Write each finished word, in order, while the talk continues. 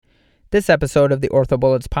This episode of the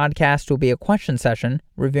OrthoBullets podcast will be a question session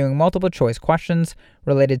reviewing multiple choice questions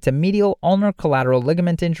related to medial ulnar collateral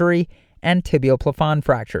ligament injury and tibial plafond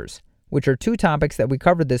fractures, which are two topics that we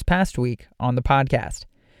covered this past week on the podcast.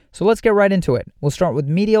 So let's get right into it. We'll start with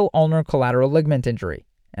medial ulnar collateral ligament injury.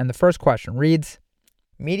 And the first question reads,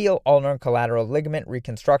 medial ulnar collateral ligament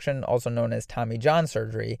reconstruction, also known as Tommy John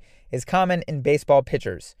surgery, is common in baseball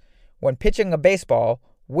pitchers. When pitching a baseball,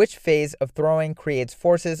 which phase of throwing creates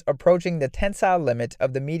forces approaching the tensile limit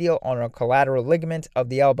of the medial ulnar collateral ligament of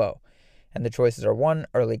the elbow? And the choices are 1.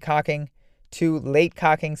 Early cocking, 2. Late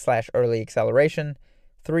cocking / early acceleration,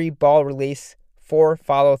 3. Ball release, 4.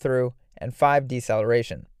 Follow through, and 5.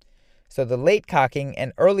 Deceleration. So the late cocking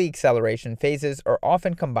and early acceleration phases are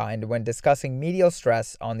often combined when discussing medial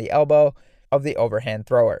stress on the elbow of the overhand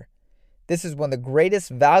thrower. This is when the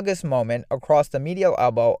greatest valgus moment across the medial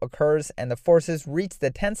elbow occurs and the forces reach the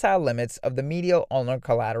tensile limits of the medial ulnar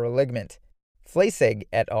collateral ligament. Fleissig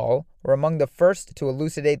et al. Were among the first to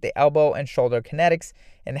elucidate the elbow and shoulder kinetics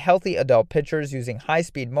in healthy adult pitchers using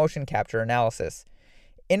high-speed motion capture analysis.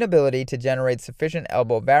 Inability to generate sufficient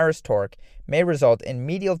elbow varus torque may result in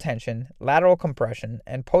medial tension, lateral compression,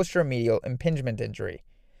 and posterior medial impingement injury.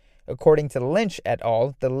 According to Lynch et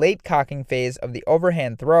al., the late cocking phase of the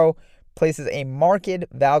overhand throw places a marked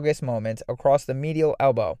valgus moment across the medial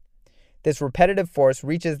elbow. This repetitive force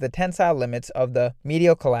reaches the tensile limits of the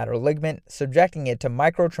medial collateral ligament, subjecting it to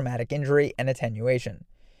microtraumatic injury and attenuation.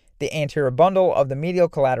 The anterior bundle of the medial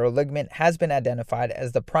collateral ligament has been identified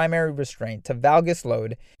as the primary restraint to valgus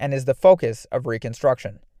load and is the focus of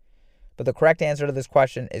reconstruction. But the correct answer to this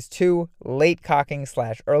question is 2. Late cocking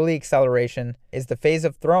 / early acceleration is the phase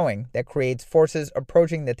of throwing that creates forces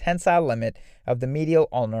approaching the tensile limit of the medial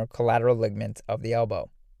ulnar collateral ligament of the elbow.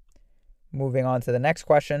 Moving on to the next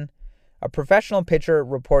question. A professional pitcher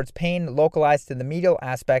reports pain localized to the medial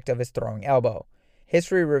aspect of his throwing elbow.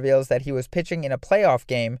 History reveals that he was pitching in a playoff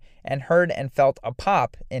game and heard and felt a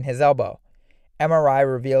pop in his elbow. MRI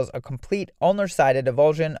reveals a complete ulnar-sided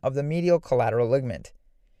avulsion of the medial collateral ligament.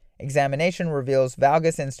 Examination reveals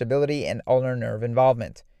valgus instability and ulnar nerve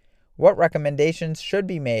involvement. What recommendations should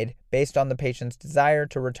be made based on the patient's desire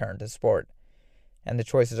to return to sport? And the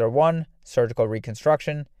choices are 1. Surgical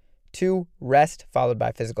reconstruction, 2. Rest followed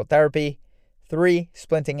by physical therapy, 3.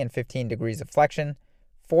 Splinting and 15 degrees of flexion,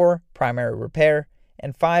 4. Primary repair,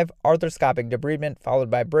 and 5. Arthroscopic debridement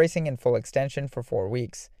followed by bracing and full extension for 4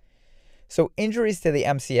 weeks. So injuries to the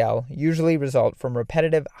MCL usually result from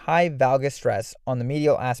repetitive high valgus stress on the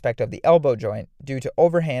medial aspect of the elbow joint due to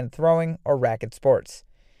overhand throwing or racket sports.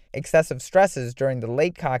 Excessive stresses during the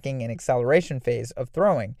late cocking and acceleration phase of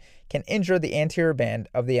throwing can injure the anterior band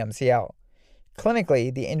of the MCL.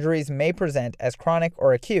 Clinically, the injuries may present as chronic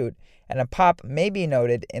or acute, and a pop may be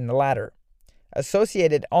noted in the latter.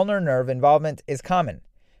 Associated ulnar nerve involvement is common.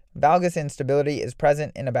 Valgus instability is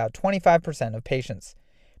present in about 25% of patients.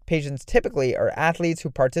 Patients typically are athletes who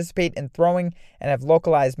participate in throwing and have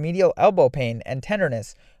localized medial elbow pain and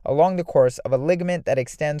tenderness along the course of a ligament that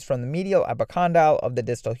extends from the medial epicondyle of the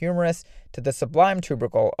distal humerus to the sublime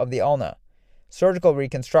tubercle of the ulna. Surgical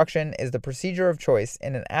reconstruction is the procedure of choice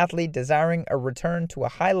in an athlete desiring a return to a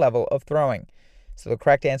high level of throwing. So the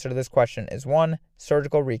correct answer to this question is 1.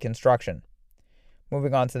 Surgical reconstruction.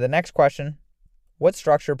 Moving on to the next question. What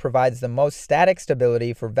structure provides the most static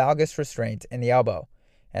stability for valgus restraint in the elbow?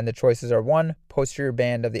 And the choices are 1. Posterior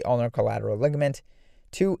band of the ulnar collateral ligament,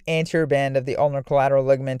 2. Anterior band of the ulnar collateral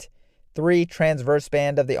ligament, 3. Transverse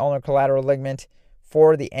band of the ulnar collateral ligament,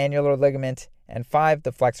 4. The annular ligament, and 5.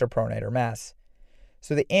 The flexor pronator mass.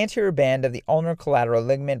 So the anterior band of the ulnar collateral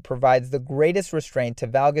ligament provides the greatest restraint to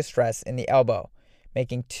valgus stress in the elbow,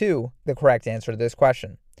 making 2 the correct answer to this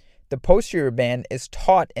question. The posterior band is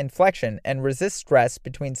taut in flexion and resists stress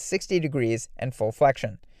between 60 degrees and full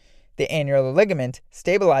flexion. The annular ligament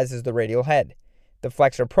stabilizes the radial head. The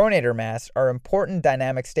flexor pronator mass are important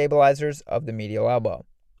dynamic stabilizers of the medial elbow.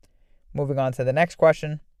 Moving on to the next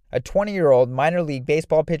question. A 20-year-old minor league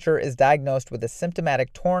baseball pitcher is diagnosed with a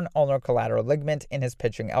symptomatic torn ulnar collateral ligament in his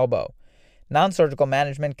pitching elbow. Non-surgical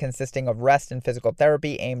management consisting of rest and physical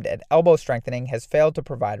therapy aimed at elbow strengthening has failed to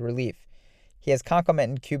provide relief. He has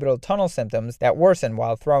concomitant cubital tunnel symptoms that worsen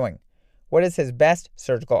while throwing. What is his best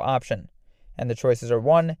surgical option? And the choices are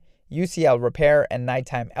 1. UCL repair and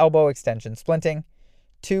nighttime elbow extension splinting,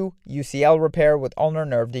 2. UCL repair with ulnar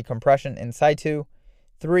nerve decompression in situ,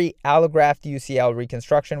 3. Allograft UCL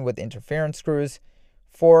reconstruction with interference screws,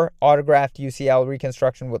 4. Autograft UCL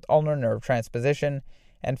reconstruction with ulnar nerve transposition,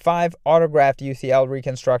 and 5. Autograft UCL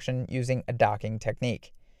reconstruction using a docking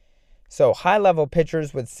technique. So high-level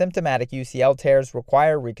pitchers with symptomatic UCL tears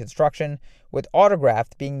require reconstruction, with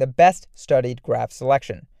autograft being the best studied graft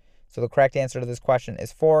selection. So the correct answer to this question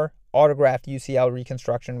is 4, autograft UCL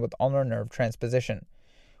reconstruction with ulnar nerve transposition.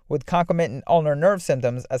 With concomitant ulnar nerve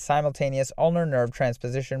symptoms, a simultaneous ulnar nerve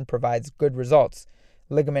transposition provides good results.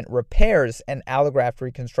 Ligament repairs and allograft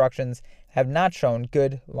reconstructions have not shown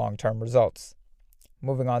good long-term results.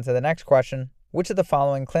 Moving on to the next question. Which of the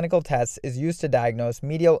following clinical tests is used to diagnose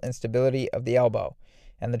medial instability of the elbow?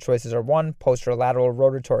 And the choices are 1, posterolateral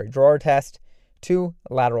rotatory drawer test, 2,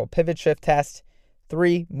 lateral pivot shift test,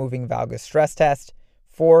 3, moving valgus stress test,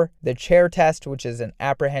 4, the chair test, which is an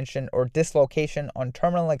apprehension or dislocation on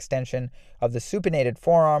terminal extension of the supinated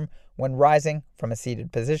forearm when rising from a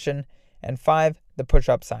seated position, and 5, the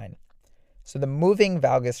push-up sign. So the moving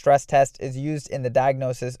valgus stress test is used in the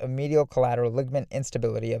diagnosis of medial collateral ligament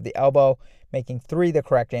instability of the elbow, making 3 the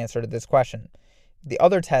correct answer to this question. The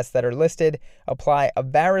other tests that are listed apply a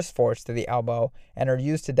varus force to the elbow and are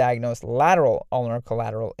used to diagnose lateral ulnar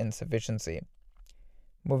collateral insufficiency.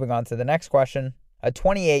 Moving on to the next question. A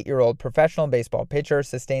 28-year-old professional baseball pitcher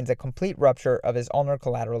sustains a complete rupture of his ulnar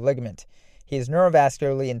collateral ligament. He is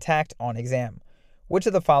neurovascularly intact on exam. Which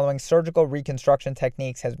of the following surgical reconstruction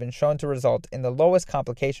techniques has been shown to result in the lowest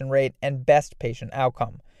complication rate and best patient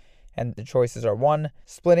outcome? And the choices are 1,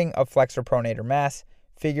 splitting of flexor pronator mass,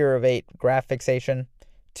 figure of 8 graft fixation,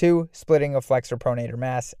 2, splitting of flexor pronator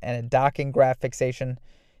mass and a docking graft fixation,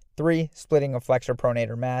 3, splitting of flexor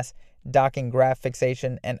pronator mass, docking graft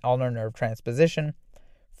fixation and ulnar nerve transposition,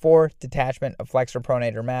 4, detachment of flexor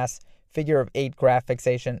pronator mass, figure of 8 graft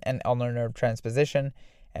fixation and ulnar nerve transposition,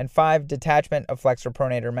 and 5, detachment of flexor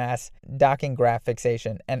pronator mass, docking graft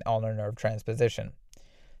fixation, and ulnar nerve transposition.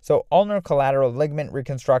 So ulnar collateral ligament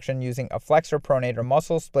reconstruction using a flexor pronator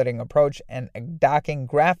muscle splitting approach and a docking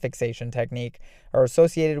graft fixation technique are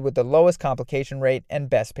associated with the lowest complication rate and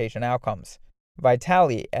best patient outcomes.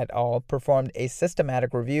 Vitale et al. Performed a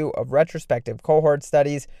systematic review of retrospective cohort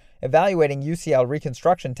studies evaluating UCL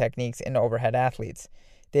reconstruction techniques in overhead athletes.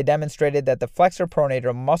 They demonstrated that the flexor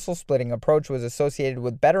pronator muscle splitting approach was associated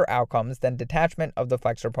with better outcomes than detachment of the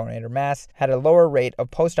flexor pronator mass, had a lower rate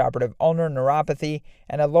of postoperative ulnar neuropathy,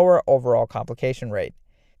 and a lower overall complication rate.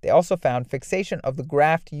 They also found fixation of the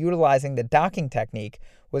graft utilizing the docking technique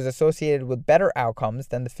was associated with better outcomes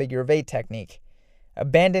than the figure of 8 technique.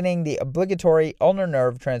 Abandoning the obligatory ulnar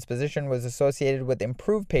nerve transposition was associated with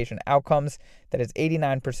improved patient outcomes, that is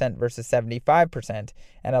 89% versus 75%,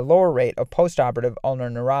 and a lower rate of postoperative ulnar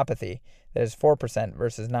neuropathy, that is 4%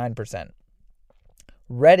 versus 9%.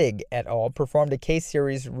 Rettig et al. Performed a case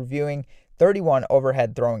series reviewing 31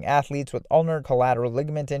 overhead throwing athletes with ulnar collateral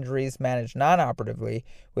ligament injuries managed non-operatively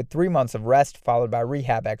with 3 months of rest followed by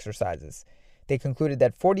rehab exercises. They concluded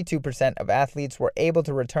that 42% of athletes were able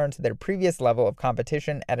to return to their previous level of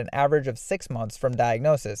competition at an average of 6 months from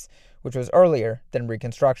diagnosis, which was earlier than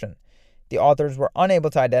reconstruction. The authors were unable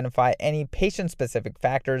to identify any patient-specific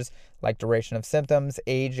factors like duration of symptoms,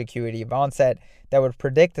 age, acuity of onset that would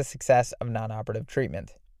predict the success of non-operative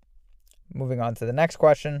treatment. Moving on to the next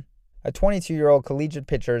question. A 22-year-old collegiate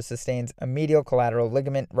pitcher sustains a medial collateral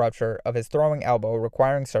ligament rupture of his throwing elbow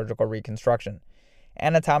requiring surgical reconstruction.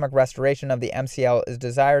 Anatomic restoration of the MCL is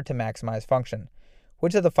desired to maximize function.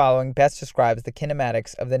 Which of the following best describes the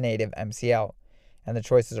kinematics of the native MCL? And the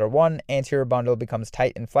choices are 1, anterior bundle becomes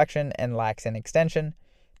tight in flexion and lax in extension.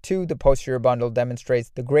 2, the posterior bundle demonstrates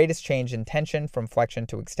the greatest change in tension from flexion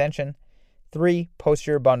to extension. 3,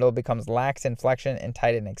 posterior bundle becomes lax in flexion and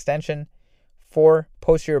tight in extension. 4,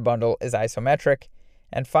 posterior bundle is isometric.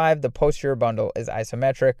 And 5, the posterior bundle is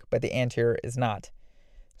isometric, but the anterior is not.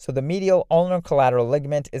 So the medial ulnar collateral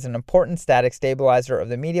ligament is an important static stabilizer of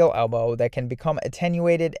the medial elbow that can become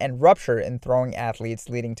attenuated and rupture in throwing athletes,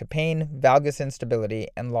 leading to pain, valgus instability,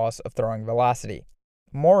 and loss of throwing velocity.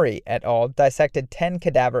 Mori et al. Dissected 10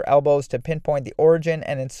 cadaver elbows to pinpoint the origin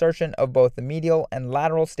and insertion of both the medial and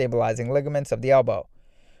lateral stabilizing ligaments of the elbow.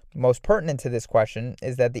 Most pertinent to this question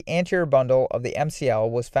is that the anterior bundle of the MCL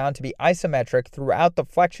was found to be isometric throughout the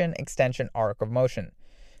flexion-extension arc of motion.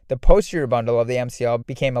 The posterior bundle of the MCL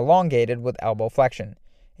became elongated with elbow flexion.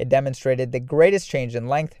 It demonstrated the greatest change in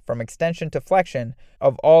length from extension to flexion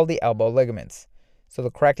of all the elbow ligaments. So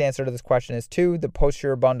the correct answer to this question is 2. The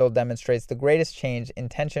posterior bundle demonstrates the greatest change in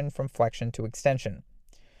tension from flexion to extension.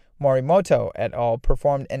 Morimoto et al.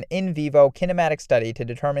 Performed an in vivo kinematic study to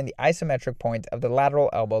determine the isometric point of the lateral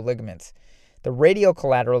elbow ligaments. The radial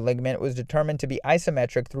collateral ligament was determined to be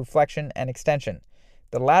isometric through flexion and extension.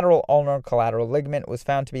 The lateral ulnar collateral ligament was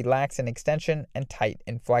found to be lax in extension and tight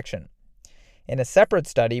in flexion. In a separate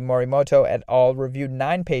study, Morimoto et al. Reviewed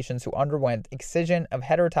 9 patients who underwent excision of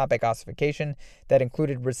heterotopic ossification that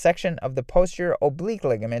included resection of the posterior oblique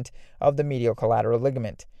ligament of the medial collateral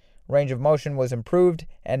ligament. Range of motion was improved,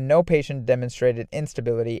 and no patient demonstrated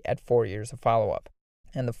instability at 4 years of follow-up.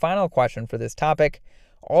 And the final question for this topic: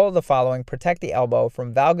 all of the following protect the elbow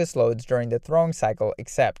from valgus loads during the throwing cycle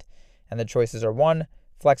except, and the choices are 1.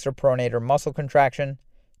 Flexor pronator muscle contraction,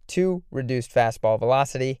 2. Reduced fastball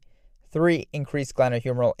velocity, 3. Increased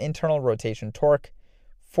glenohumeral internal rotation torque,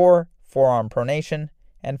 4. Forearm pronation,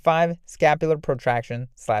 and 5. Scapular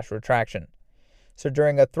protraction/retraction. So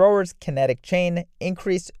during a thrower's kinetic chain,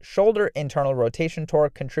 increased shoulder internal rotation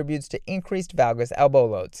torque contributes to increased valgus elbow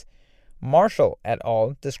loads. Marshall et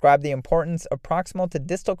al. Described the importance of proximal to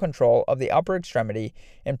distal control of the upper extremity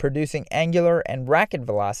in producing angular and racket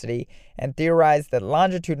velocity, and theorized that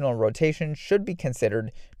longitudinal rotation should be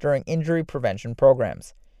considered during injury prevention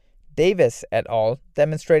programs. Davis et al.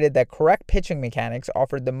 Demonstrated that correct pitching mechanics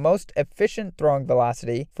offered the most efficient throwing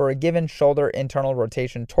velocity for a given shoulder internal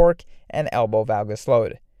rotation torque and elbow valgus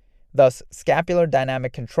load. Thus, scapular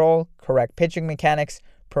dynamic control, correct pitching mechanics,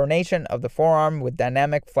 pronation of the forearm with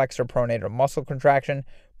dynamic flexor pronator muscle contraction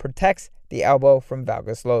protects the elbow from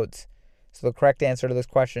valgus loads. So the correct answer to this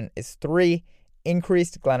question is 3.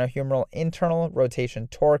 Increased glenohumeral internal rotation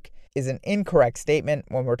torque is an incorrect statement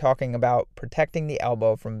when we're talking about protecting the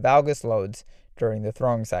elbow from valgus loads during the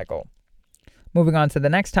throwing cycle. Moving on to the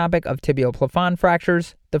next topic of tibial plafond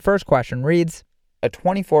fractures, the first question reads: a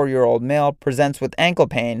 24-year-old male presents with ankle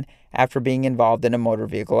pain after being involved in a motor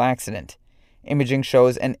vehicle accident. Imaging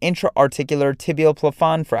shows an intra-articular tibial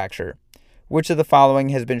plafond fracture. Which of the following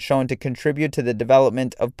has been shown to contribute to the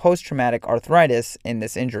development of post-traumatic arthritis in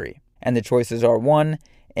this injury? And the choices are 1.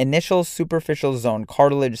 Initial superficial zone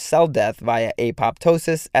cartilage cell death via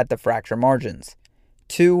apoptosis at the fracture margins.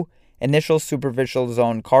 2. Initial superficial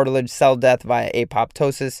zone cartilage cell death via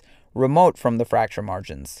apoptosis remote from the fracture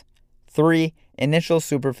margins. 3. Initial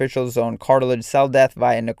superficial zone cartilage cell death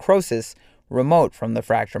via necrosis remote from the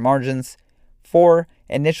fracture margins. 4.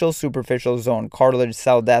 Initial superficial zone cartilage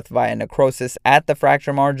cell death via necrosis at the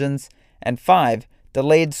fracture margins. And 5.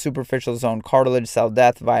 Delayed superficial zone cartilage cell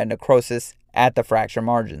death via necrosis at the fracture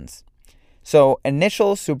margins. So,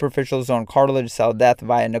 initial superficial zone cartilage cell death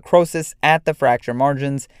via necrosis at the fracture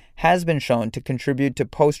margins has been shown to contribute to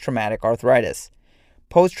post-traumatic arthritis.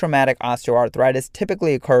 Post-traumatic osteoarthritis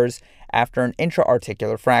typically occurs after an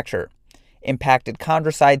intra-articular fracture. Impacted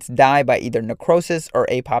chondrocytes die by either necrosis or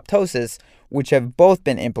apoptosis, which have both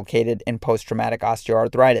been implicated in post-traumatic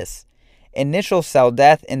osteoarthritis. Initial cell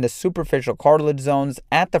death in the superficial cartilage zones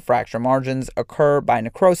at the fracture margins occur by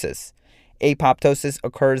necrosis. Apoptosis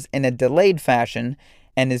occurs in a delayed fashion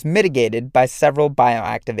and is mitigated by several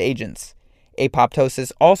bioactive agents.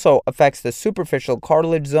 Apoptosis also affects the superficial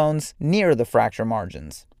cartilage zones near the fracture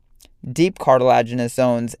margins. Deep cartilaginous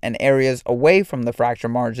zones and areas away from the fracture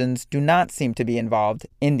margins do not seem to be involved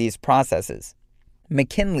in these processes.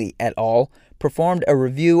 McKinley et al. Performed a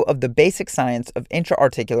review of the basic science of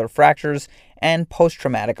intra-articular fractures and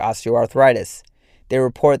post-traumatic osteoarthritis. They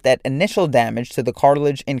report that initial damage to the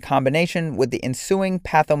cartilage in combination with the ensuing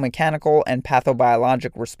pathomechanical and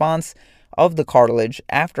pathobiologic response of the cartilage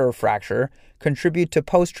after a fracture contribute to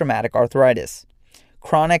post-traumatic arthritis.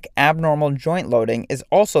 Chronic abnormal joint loading is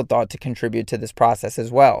also thought to contribute to this process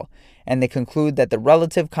as well, and they conclude that the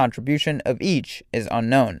relative contribution of each is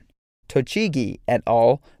unknown. Tochigi et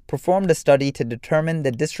al. Performed a study to determine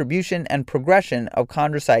the distribution and progression of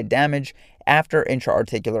chondrocyte damage after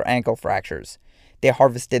intra-articular ankle fractures. They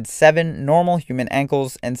harvested 7 normal human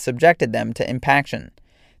ankles and subjected them to impaction.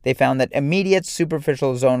 They found that immediate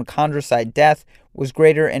superficial zone chondrocyte death was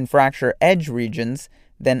greater in fracture edge regions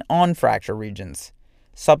than on fracture regions.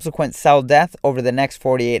 Subsequent cell death over the next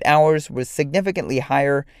 48 hours was significantly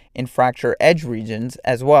higher in fracture edge regions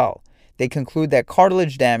as well. They conclude that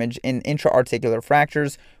cartilage damage in intra-articular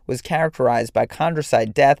fractures was characterized by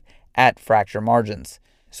chondrocyte death at fracture margins.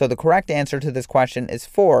 So the correct answer to this question is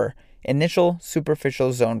 4. Initial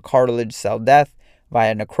superficial zone cartilage cell death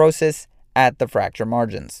via necrosis at the fracture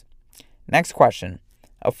margins. Next question.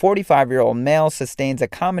 A 45-year-old male sustains a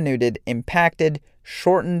comminuted, impacted,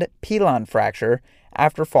 shortened pilon fracture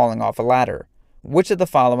after falling off a ladder. Which of the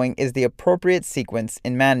following is the appropriate sequence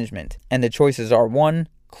in management? And the choices are 1.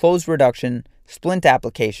 Closed reduction, splint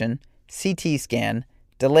application, CT scan,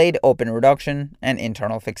 delayed open reduction, and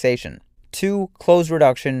internal fixation. 2. Closed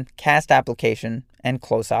reduction, cast application, and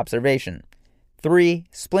close observation. 3.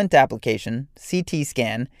 Splint application, CT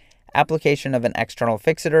scan, application of an external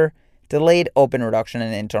fixator, delayed open reduction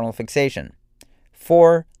and internal fixation.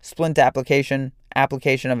 4. Splint application,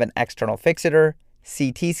 application of an external fixator,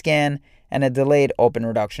 CT scan, and a delayed open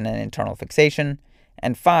reduction and internal fixation.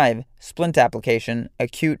 And 5, splint application,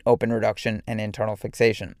 acute open reduction and internal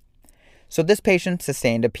fixation. So this patient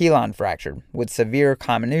sustained a Plafond fracture with severe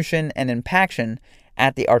comminution and impaction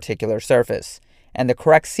at the articular surface. And the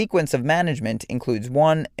correct sequence of management includes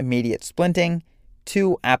 1, immediate splinting,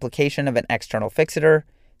 2, application of an external fixator,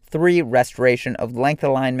 3, restoration of length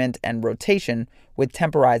alignment and rotation with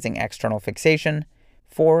temporizing external fixation,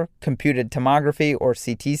 4, computed tomography or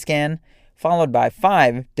CT scan, followed by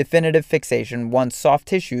 5, definitive fixation once soft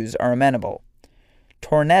tissues are amenable.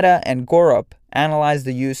 Tornetta and Gorup analyzed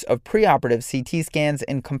the use of preoperative CT scans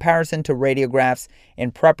in comparison to radiographs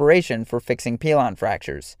in preparation for fixing Plafond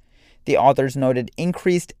fractures. The authors noted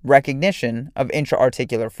increased recognition of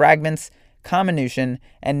intra-articular fragments, comminution,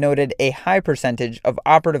 and noted a high percentage of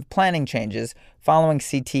operative planning changes following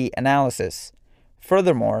CT analysis.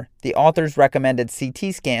 Furthermore, the authors recommended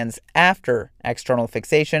CT scans after external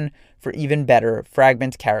fixation for even better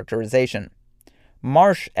fragment characterization.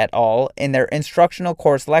 Marsh et al., in their instructional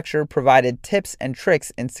course lecture, provided tips and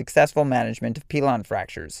tricks in successful management of Plafond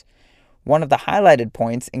fractures. One of the highlighted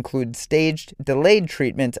points includes staged, delayed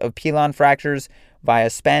treatment of Plafond fractures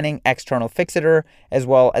via spanning external fixator, as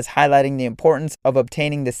well as highlighting the importance of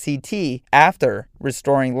obtaining the CT after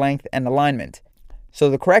restoring length and alignment.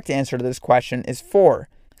 So the correct answer to this question is 4,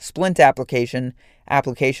 splint application,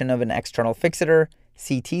 application of an external fixator,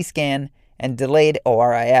 CT scan, and delayed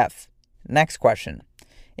ORIF. Next question.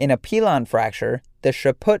 In a Plafond fracture, the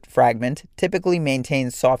Chaput fragment typically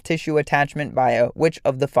maintains soft tissue attachment via which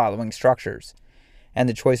of the following structures? And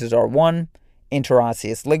the choices are 1,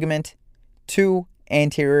 interosseous ligament, 2,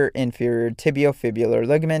 anterior inferior tibiofibular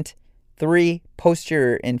ligament, 3,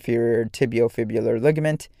 posterior inferior tibiofibular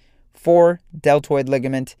ligament, 4, deltoid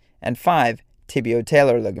ligament, and 5,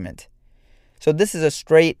 tibiotalar ligament. So this is a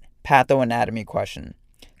straight pathoanatomy question.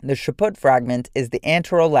 The Chaput fragment is the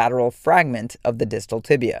anterolateral fragment of the distal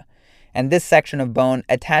tibia, and this section of bone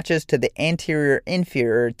attaches to the anterior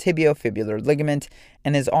inferior tibiofibular ligament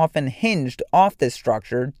and is often hinged off this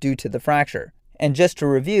structure due to the fracture. And just to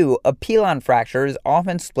review, a Plafond fracture is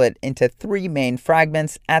often split into 3 main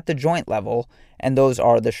fragments at the joint level, and those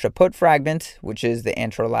are the Chaput fragment, which is the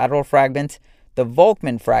anterolateral fragment, the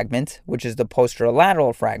Volkmann fragment, which is the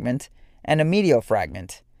posterolateral fragment, and a medial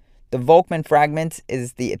fragment. The Volkmann fragment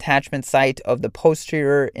is the attachment site of the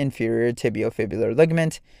posterior inferior tibiofibular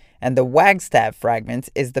ligament, and the Wagstaff fragment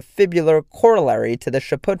is the fibular corollary to the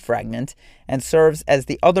Chaput fragment and serves as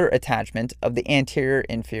the other attachment of the anterior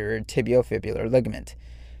inferior tibiofibular ligament.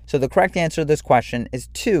 So the correct answer to this question is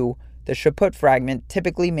 2. The Chaput fragment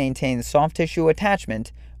typically maintains soft tissue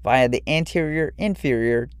attachment via the anterior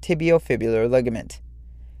inferior tibiofibular ligament.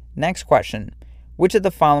 Next question. Which of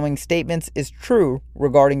the following statements is true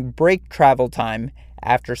regarding break travel time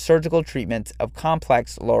after surgical treatment of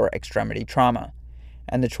complex lower extremity trauma?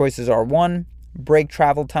 And the choices are 1, break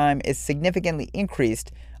travel time is significantly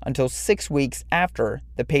increased until 6 weeks after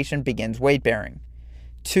the patient begins weight bearing.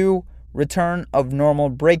 2, return of normal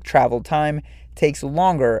break travel time takes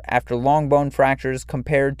longer after long bone fractures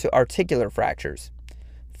compared to articular fractures.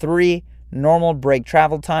 3, normal break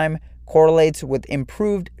travel time correlates with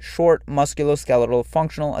improved short musculoskeletal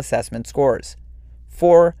functional assessment scores.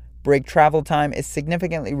 4, break travel time is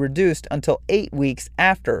significantly reduced until 8 weeks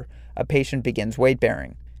after a patient begins weight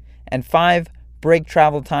bearing. And 5, break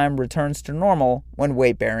travel time returns to normal when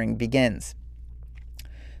weight bearing begins.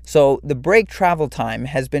 So the break travel time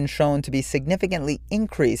has been shown to be significantly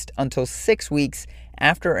increased until 6 weeks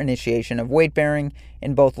after initiation of weight bearing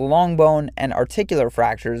in both long bone and articular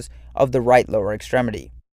fractures of the right lower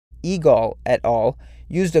extremity. Eagle et al.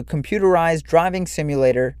 Used a computerized driving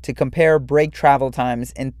simulator to compare break travel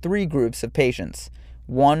times in 3 groups of patients.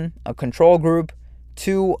 1, a control group,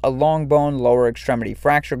 2, a long bone lower extremity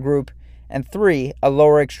fracture group, and 3, a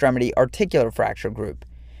lower extremity articular fracture group.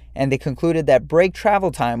 And they concluded that break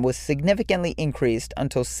travel time was significantly increased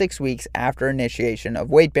until 6 weeks after initiation of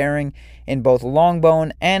weight bearing in both long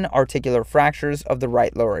bone and articular fractures of the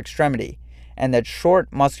right lower extremity, and that short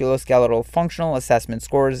musculoskeletal functional assessment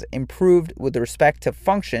scores improved with respect to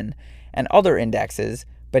function and other indexes,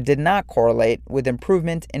 but did not correlate with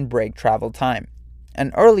improvement in break travel time.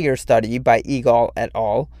 An earlier study by Eagle et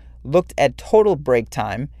al. Looked at total break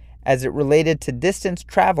time as it related to distance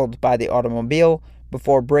traveled by the automobile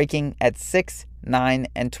before braking at 6, 9,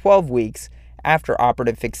 and 12 weeks after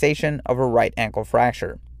operative fixation of a right ankle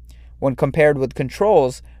fracture. When compared with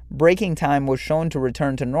controls, braking time was shown to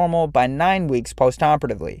return to normal by 9 weeks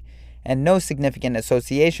postoperatively, and no significant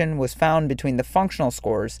association was found between the functional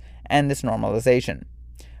scores and this normalization.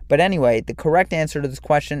 But anyway, the correct answer to this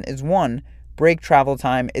question is 1. Break travel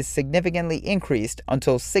time is significantly increased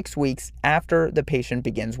until 6 weeks after the patient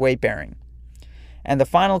begins weight bearing. And the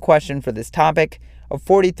final question for this topic, a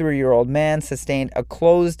 43-year-old man sustained a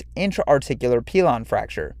closed intra-articular pilon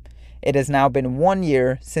fracture. It has now been 1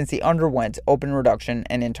 year since he underwent open reduction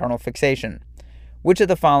and internal fixation. Which of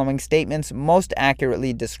the following statements most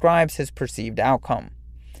accurately describes his perceived outcome?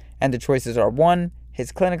 And the choices are 1.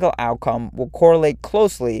 His clinical outcome will correlate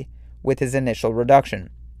closely with his initial reduction.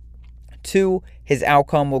 2. His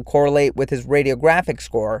outcome will correlate with his radiographic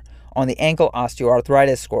score on the ankle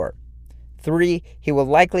osteoarthritis score. 3. He will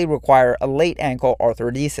likely require a late ankle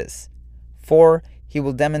arthrodesis. 4. He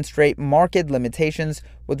will demonstrate marked limitations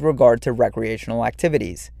with regard to recreational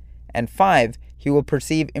activities. And 5. He will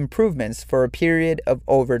perceive improvements for a period of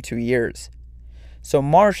over 2 years. So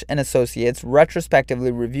Marsh and Associates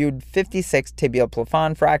retrospectively reviewed 56 tibial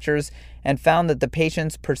plafond fractures and found that the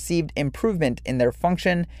patients perceived improvement in their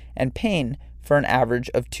function and pain for an average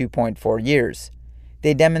of 2.4 years.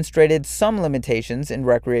 They demonstrated some limitations in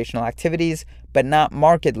recreational activities, but not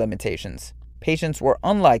marked limitations. Patients were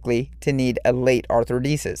unlikely to need a late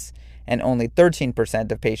arthrodesis, and only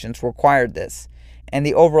 13% of patients required this. And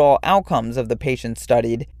the overall outcomes of the patients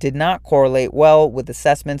studied did not correlate well with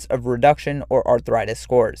assessments of reduction or arthritis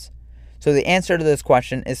scores. So the answer to this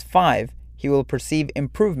question is 5. He will perceive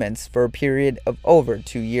improvements for a period of over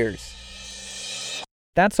 2 years.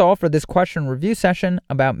 That's all for this question review session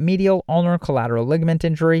about medial ulnar collateral ligament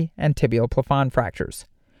injury and tibial plafond fractures.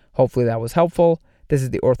 Hopefully that was helpful. This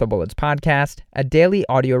is the OrthoBullets podcast, a daily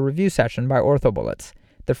audio review session by OrthoBullets,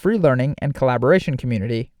 the free learning and collaboration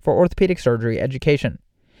community for orthopedic surgery education.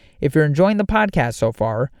 If you're enjoying the podcast so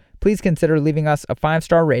far, please consider leaving us a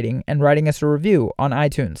 5-star rating and writing us a review on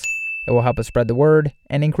iTunes. It will help us spread the word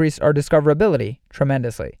and increase our discoverability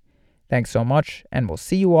tremendously. Thanks so much, and we'll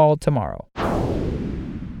see you all tomorrow.